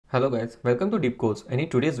Hello guys, welcome to Deep Codes, and in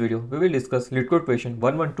today's video we will discuss LeetCode question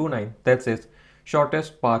 1129 that says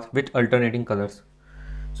shortest path with alternating colors.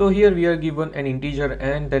 So here we are given an integer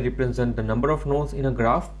and that represents the number of nodes in a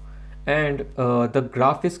graph, and the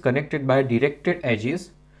graph is connected by directed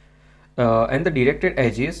edges, and the directed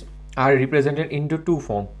edges are represented into two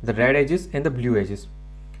forms, the red edges and the blue edges.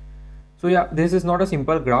 So yeah, this is not a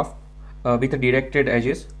simple graph with the directed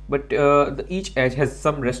edges, but each edge has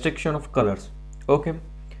some restriction of colors. Okay.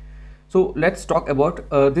 So let's talk about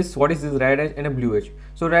this. What is this red edge and a blue edge?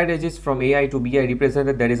 So red edge is from AI to BI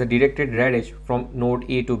represented, that is a directed red edge from node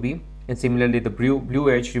A to B, and similarly the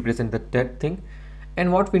blue edge represents that thing.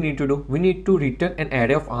 And what we need to do, we need to return an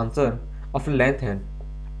array of answer of length n,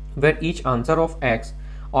 where each answer of x,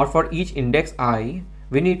 or for each index I,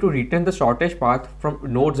 we need to return the shortest path from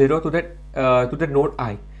node 0 to the node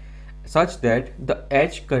I, such that the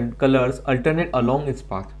edge colors alternate along its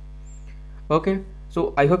path. Okay.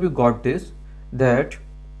 So I hope you got this, that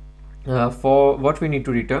for what we need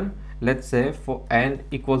to return, let's say for n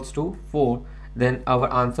equals to 4, then our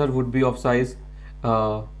answer would be of size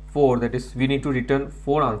 4, that is we need to return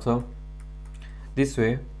 4 answer this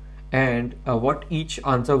way, and what each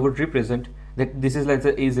answer would represent, that this is, let's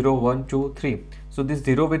say a0 1 2 3. So this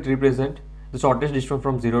 0 will represent the shortest distance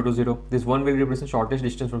from 0 to 0, this 1 will represent shortest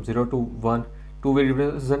distance from 0 to 1, 2 will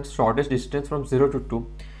represent shortest distance from 0 to 2,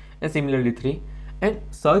 and similarly 3, and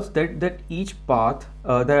such that each path,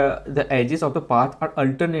 the edges of the path are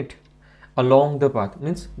alternate along the path,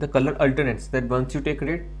 means the color alternates, that once you take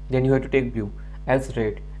red, then you have to take blue, else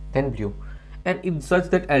red, then blue. And if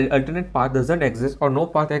such that alternate path doesn't exist or no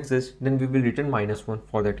path exists, then we will return -1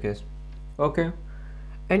 for that case. Okay.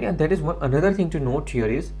 And yeah, that is one another thing to note here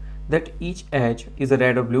is that each edge is a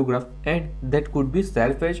red or blue graph, and that could be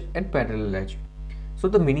self edge and parallel edge. So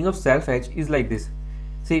the meaning of self edge is like this.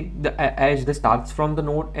 See, the edge that starts from the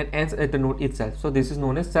node and ends at the node itself. So this is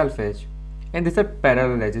known as self edge, and these are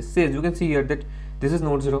parallel edges. See, as you can see here, that this is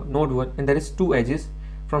node 0, node 1, and there is two edges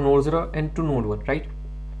from node 0 and to node 1, right?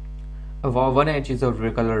 One edge is a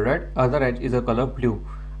color red, other edge is a color blue,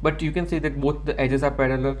 but you can see that both the edges are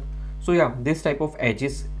parallel. So yeah, this type of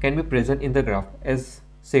edges can be present in the graph as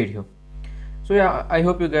said here. So yeah, I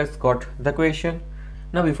hope you guys got the question.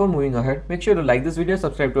 Now before moving ahead, make sure to like this video,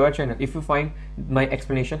 subscribe to our channel if you find my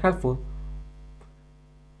explanation helpful.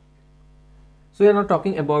 So we are now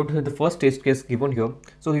talking about the first test case given here.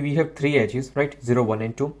 So we have three edges, right? 0 1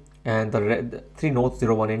 and 2, and the three nodes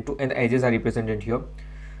 0 1 and 2, and the edges are represented here.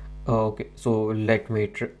 Okay, so let me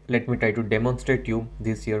try to demonstrate you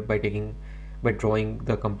this here by drawing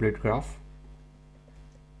the complete graph.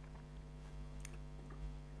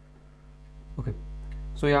 Okay.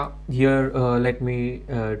 So yeah, here let me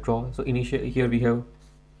draw. So initially here we have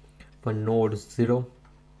one node 0,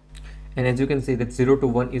 and as you can see that 0 to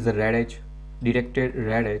 1 is a red edge, directed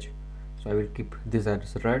red edge, so I will keep this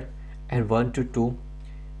as red, and 1 to 2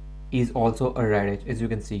 is also a red edge, as you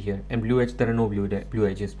can see here, and blue edge, there are no blue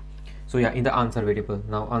edges. So yeah, in the answer variable,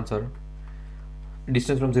 now answer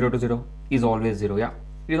distance from 0 to 0 is always 0. Yeah,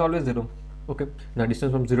 it is always 0. Okay, now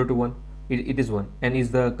distance from 0 to 1, it is 1, and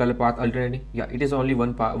is the color path alternating? Yeah, it is only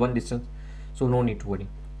one distance, so no need to worry.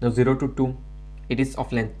 Now 0 to 2, it is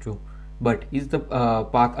of length 2, but is the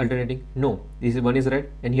path alternating? No, this one is red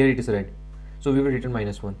and here it is red, so we will return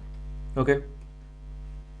 -1. Okay,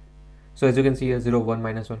 so as you can see here, 0 1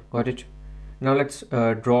 -1, got it. Now let's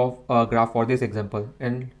draw a graph for this example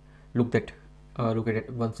and look at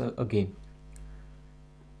it once again.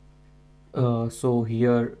 So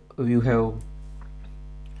here you have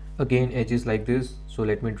again edges like this, so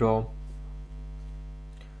let me draw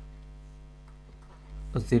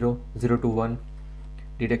a 0 to 1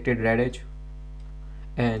 directed red edge,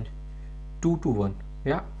 and 2 to 1.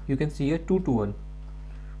 Yeah, you can see here 2 to 1.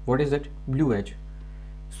 What is that? Blue edge.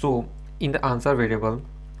 So in the answer variable,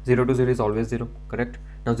 0 to 0 is always 0, correct?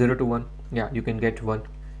 Now 0 to 1, yeah, you can get 1,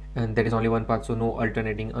 and there is only one path, so no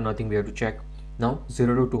alternating or nothing we have to check. Now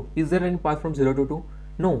 0 to 2, is there any path from 0 to 2?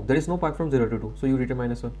 No, there is no path from 0 to 2, so you return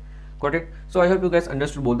 -1. Got it? So I hope you guys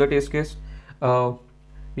understood both the test case.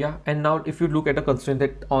 Yeah, and now if you look at a constraint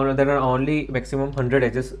that there are only maximum 100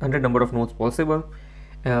 edges, 100 number of nodes possible,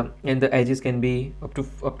 and the edges can be up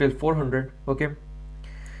till 400. Okay,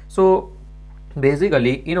 so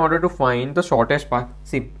basically in order to find the shortest path,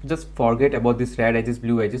 see, just forget about this red edges,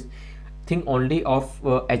 blue edges, think only of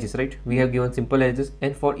edges, right? We have given simple edges,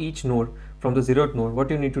 and for each node from the 0th node, what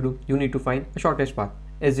you need to do, you need to find a shortest path.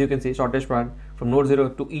 As you can see, shortest path from node 0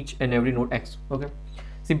 to each and every node x. Okay,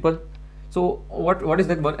 simple. So what is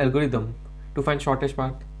that one algorithm to find shortest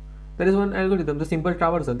path? There is one algorithm, the simple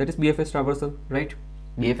traversal, that is BFS traversal, right?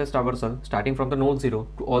 BFS traversal starting from the node 0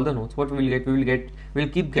 to all the nodes, what we will get, we'll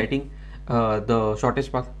keep getting the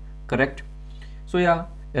shortest path, correct? So yeah,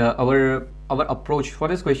 our approach for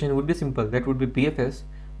this question would be simple. That would be BFS,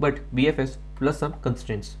 but BFS plus some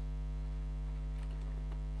constraints.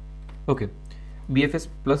 Okay, BFS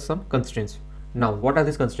plus some constraints. Now, what are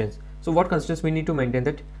these constraints? So what constraints we need to maintain?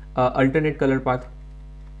 That alternate color path,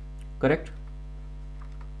 correct?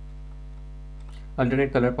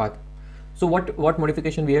 Alternate color path. So what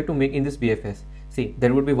modification we have to make in this BFS? See,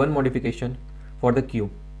 there would be one modification for the queue.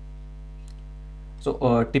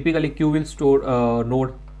 So typically queue will store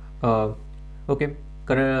node, okay,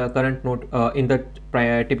 current node in the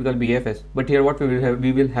typical BFS. But here what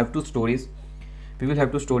we will have to store is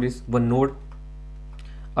one node,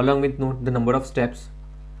 along with node the number of steps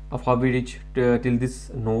of how we reach till this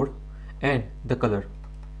node, and the color.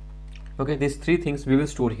 Okay, these three things we will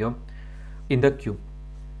store here in the queue.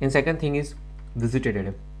 And second thing is visited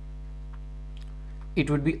array. It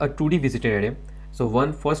would be a 2D visited array.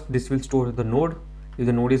 So first this will store the node if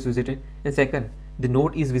the node is visited, and second, the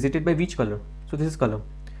node is visited by which color. So this is color.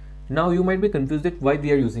 Now you might be confused that why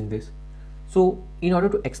we are using this. So in order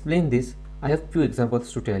to explain this, I have few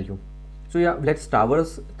examples to tell you. So yeah, let's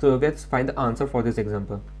find the answer for this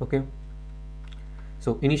example. Okay,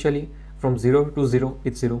 so initially from 0 to 0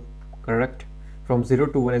 it's 0, correct? From 0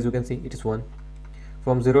 to 1, as you can see, it is 1.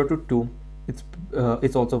 From 0 to 2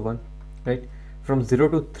 it's also 1, right? From 0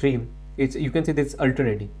 to 3 it's, you can see this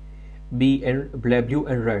alternating B and blue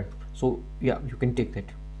and red. So yeah, you can take that.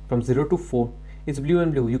 From 0 to 4 it's blue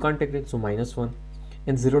and blue, you can't take it, so -1.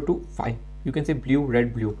 And 0 to 5 you can say blue,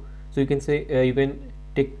 red, blue, so you can say you can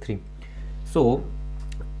take 3. So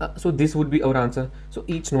this would be our answer. So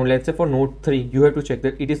each node, let's say for node 3, you have to check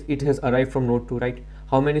that it has arrived from node 2, right?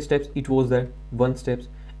 How many steps it was there? 1 steps.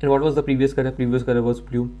 And what was the previous color? Previous color was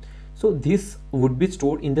blue. So this would be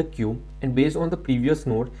stored in the queue, and based on the previous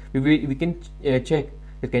node we can check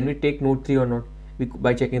that can we take node 3 or not,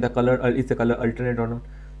 by checking the color, is the color alternate or not.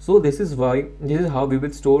 So this is how we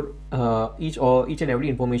will store each and every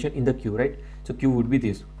information in the queue, right? So queue would be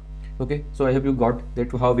this. Okay, so I hope you got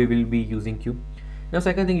that how we will be using queue. Now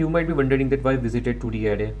second thing, you might be wondering that why visited 2D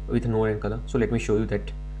array with node and color. So let me show you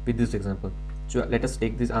that with this example. So let us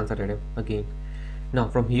take this answer array again. Now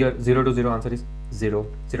from here 0 to 0 answer is 0,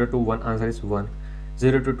 0 to 1 answer is 1,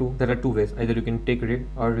 0 to 2 there are two ways, either you can take red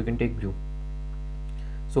or you can take blue.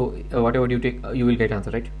 So whatever you take, you will get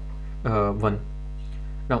answer, right? 1.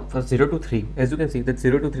 Now for 0 to 3, as you can see that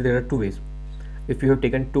 0 to 3 there are two ways. If you have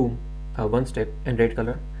taken 2 1 step and red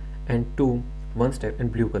color, and 2 1 step and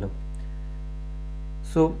blue color.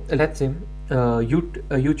 So let's say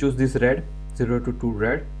you choose this red, 0 to 2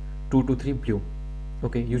 red, 2 to 3 blue.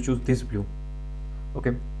 Okay, you choose this blue.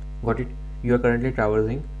 Okay, got it? You are currently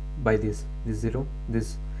traversing by this 0,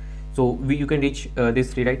 this. So you can reach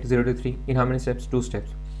this 3, right? 0 to 3 in how many steps? 2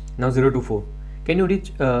 steps. Now 0 to 4. Can you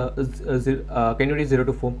reach 0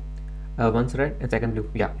 to 4? Once red and second blue.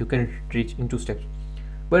 Yeah, you can reach in 2 steps.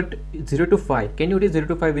 But 0 to 5, can you reach 0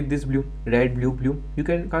 to 5 with this blue, red, blue, blue? You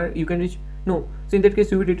can reach, no. So in that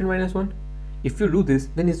case you will return -1. If you do this,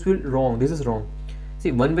 then it's wrong. This is wrong.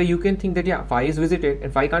 See, one way you can think that yeah, 5 is visited,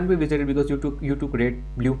 and 5 can't be visited because you took red,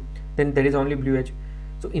 blue, then there is only blue edge.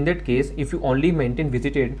 So in that case, if you only maintain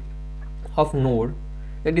visited of node,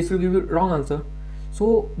 then this will give you wrong answer.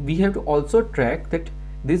 So we have to also track that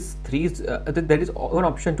this 3 is that there is one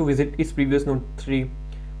option to visit its previous node 3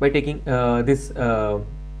 by taking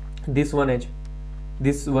this one edge,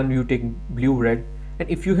 this one you take blue, red, and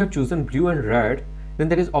if you have chosen blue and red, then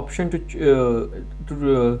there is option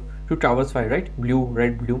to traverse 5, right? Blue,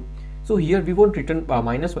 red, blue. So here we won't return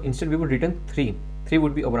 -1, instead we will return 3. 3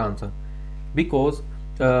 would be our answer, because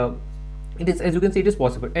it is, as you can see, it is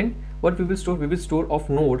possible. And what we will store of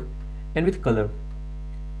node and with color.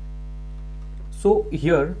 So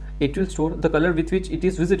here it will store the color with which it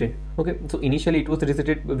is visited. Okay, so initially it was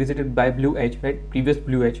visited by blue edge, right? Previous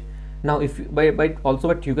blue edge. Now if by also,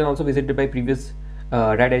 but you can also visit it by previous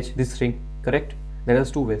red edge, this string, correct? There are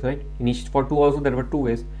 2 ways, right? For 2 also there were 2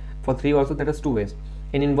 ways. For 3 also there is 2 ways.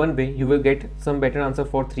 And in one way you will get some better answer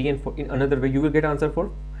for 3, and in another way you will get answer for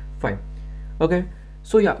 5. Okay,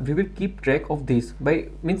 so yeah, we will keep track of this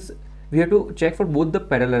means we have to check for both the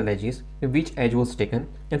parallel edges which edge was taken,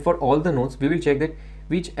 and for all the nodes we will check that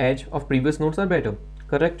which edge of previous nodes are better,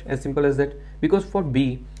 correct? As simple as that. Because for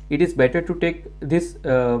B it is better to take this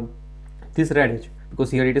this red edge,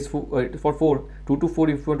 because here it is for 4, 2 to 4.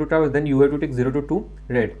 If you want to traverse, then you have to take 0 to 2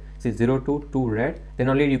 red. See, 0 to 2 red, then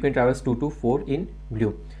only you can traverse 2 to 4 in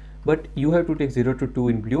blue. But you have to take 0 to 2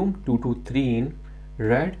 in blue, 2 to 3 in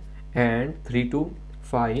red, and 3 to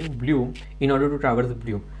define blue in order to traverse the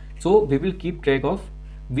blue. So we will keep track of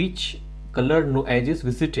which color no edge is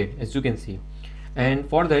visited, as you can see, and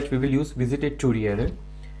for that we will use visited to array.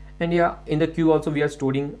 And yeah, in the queue also we are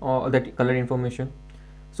storing that color information.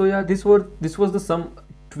 So yeah, this was the some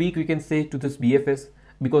tweak we can say to this BFS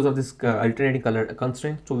because of this alternating color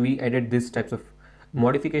constraint. So we added this types of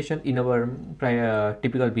modification in our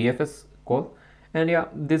typical BFS call, and yeah,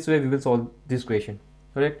 this way we will solve this question.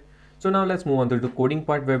 Correct. So now let's move on to the coding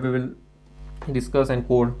part, where we will discuss and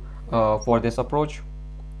code for this approach.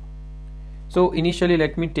 So initially,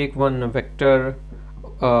 let me take one vector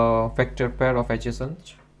pair of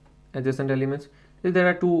adjacent elements. If there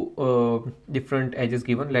are two different edges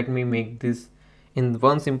given, let me make this in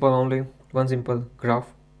one simple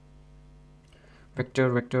graph.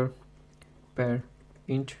 Vector pair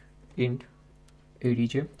int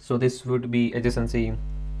adj. So this would be adjacency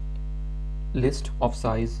list of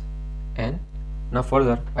size n. Now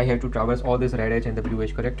further I have to traverse all this red edge and the blue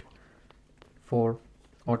edge, correct? For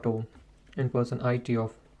auto and person it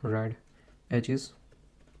of red edges.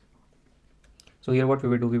 So here what we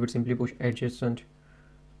will do, we would simply push adjacent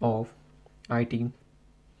of it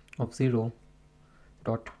of 0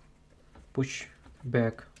 dot push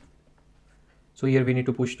back. So here we need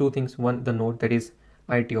to push two things, one the node, that is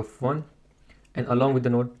it of 1, and along with the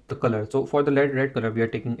node the color. So for the red color we are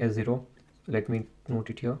taking as 0. Let me note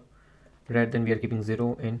it here, red, then we are keeping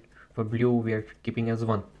 0, and for blue we are keeping as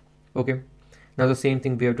 1. Okay, now the same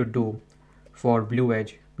thing we have to do for blue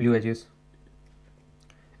edges.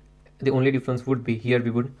 The only difference would be here we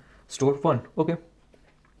would store 1. Okay,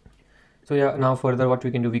 so yeah, now further what we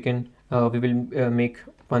can do, we will make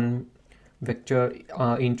one vector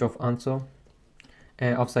int of answer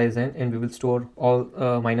of size n, and we will store all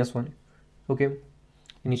 -1. Okay,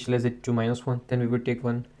 initialize it to -1. Then we will take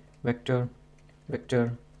one vector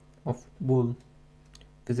of bool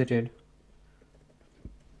visited,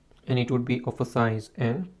 and it would be of a size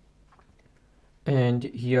n, and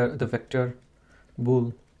here the vector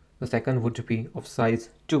bool, the second would be of size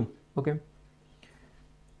 2. Okay,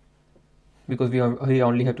 because we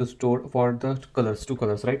only have to store for the colors, two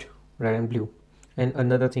colors, right, red and blue. And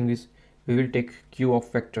another thing is we will take q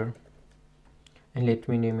of vector, and let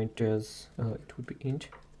me name it as it would be int,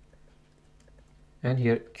 and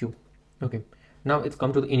here q. Okay, now it's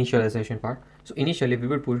come to the initialization part. So initially we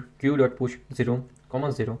will push q dot push 0,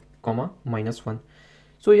 0, -1.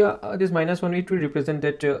 So yeah, this -1, it will represent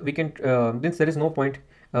that we can since there is no point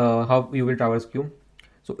how you will traverse q.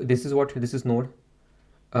 So this is node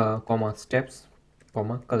steps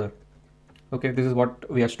color. Okay, this is what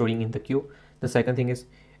we are storing in the queue. The second thing is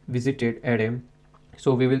visited array.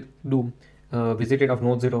 So we will do visited of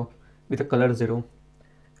node 0 with a color 0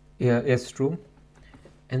 as true,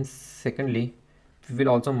 and secondly we will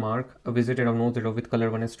also mark a visited of node 0 with color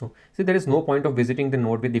 1 as true. See, there is no point of visiting the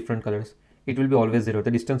node with different colors. It will be always 0.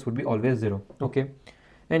 The distance would be always 0. Okay,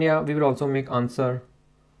 and yeah, we will also make answer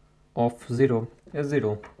of 0 as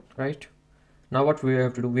 0, right? Now what we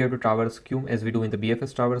have to do, we have to traverse q as we do in the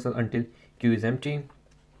BFS traversal until q is empty.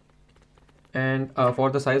 And for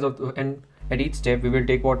the size of and at each step we will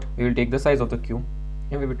take the size of the queue,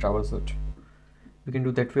 and we will traverse it. We can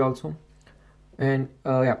do that way also. And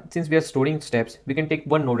yeah, since we are storing steps, we can take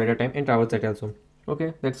one node at a time and traverse that also.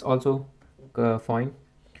 Okay, that's also fine.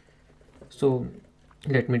 So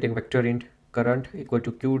let me take vector int current equal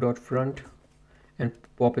to q dot front and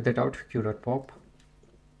pop that out, q dot pop.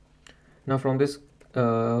 Now from this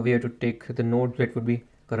we have to take the node that would be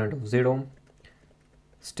current of 0,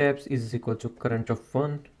 steps is equal to current of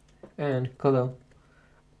 1, and color,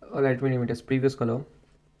 let me name it as previous color,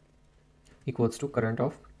 equals to current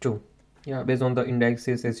of 2. Yeah, based on the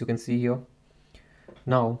indexes as you can see here.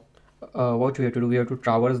 Now what we have to do, we have to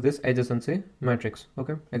traverse this adjacency matrix.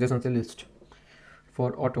 Okay, adjacency list.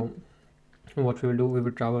 For auto, what we will do, we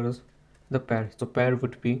will traverse the pair. So pair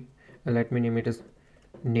would be, let me name it as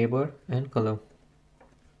neighbor and color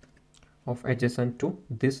of adjacent to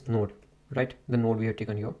this node, right, the node we have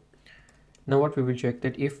taken here. Now what we will check,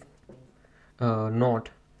 that if not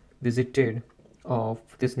visited of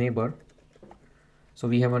this neighbor, so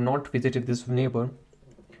we have a not visited this neighbor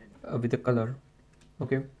with the color,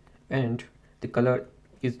 okay, and the color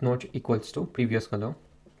is not equals to previous color,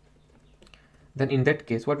 then in that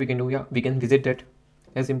case what we can do, yeah, we can visit that,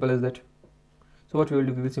 as simple as that. So what we will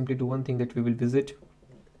do, we will simply do one thing, that we will visit,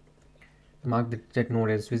 mark that node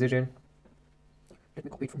as visited. Let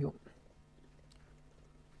me copy it from here.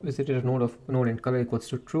 Visited a node and color equals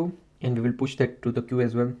to true, and we will push that to the queue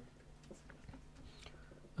as well.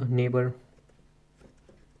 A neighbor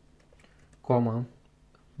comma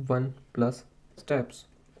 1 plus steps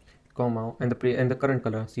comma, and the current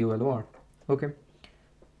color color. Okay.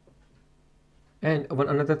 And one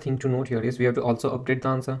another thing to note here is we have to also update the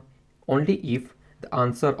answer only if the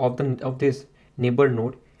answer of this neighbor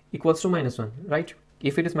node equals to -1, right?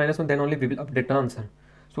 If it is -1, then only we will update the answer.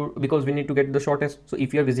 So because we need to get the shortest, so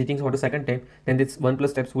if you are visiting for the second time, then this 1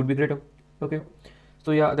 plus steps would be greater. Okay,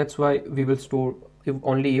 so yeah, that's why we will store if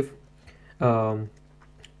only if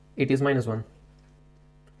it is -1.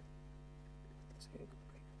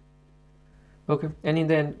 Okay, and in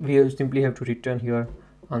the end we simply have to return here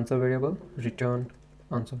answer variable, return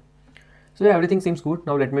answer. So yeah, everything seems good.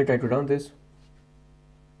 Now let me try to run this.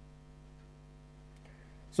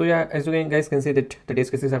 So yeah, as you guys can see that the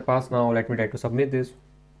test cases are passed. Now let me try to submit this.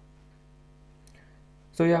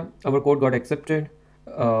 So yeah, our code got accepted.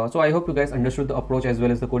 So I hope you guys understood the approach as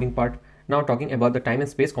well as the coding part. Now talking about the time and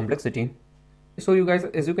space complexity. So you guys,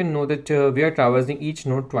 as you can know that we are traversing each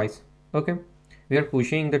node twice. Okay, we are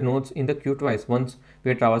pushing the nodes in the queue twice. Once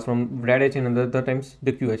we are traverse from red edge and another times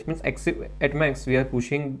the queue edge, means at max we are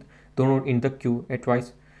pushing the node in the queue at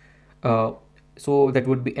twice. So that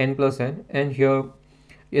would be n plus n, and here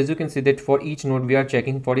as you can see that for each node we are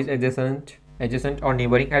checking for its adjacent or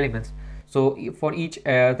neighboring elements. So for each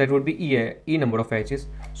that would be e number of edges.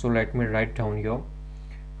 So let me write down here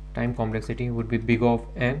time complexity would be big of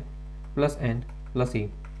n plus e.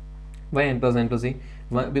 Why n plus e?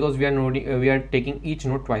 Because we are taking each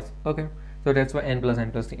node twice. Okay, so that's why n plus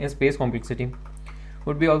e. And space complexity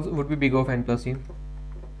would be big of n plus e,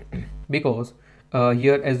 because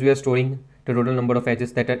here as we are storing the total number of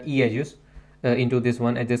edges that are e edges into this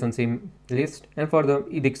one adjacency list, and further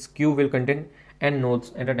this queue will contain n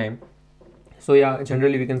nodes at a time. So yeah,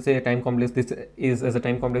 generally we can say a time complex, this is as a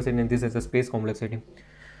time complexity and this is a space complexity.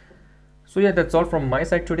 So yeah, that's all from my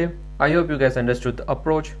side today. I hope you guys understood the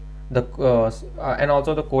approach, the and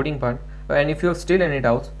also the coding part. And if you have still any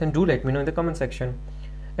doubts, then do let me know in the comment section.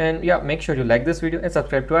 And yeah, make sure you like this video and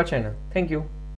subscribe to our channel. Thank you.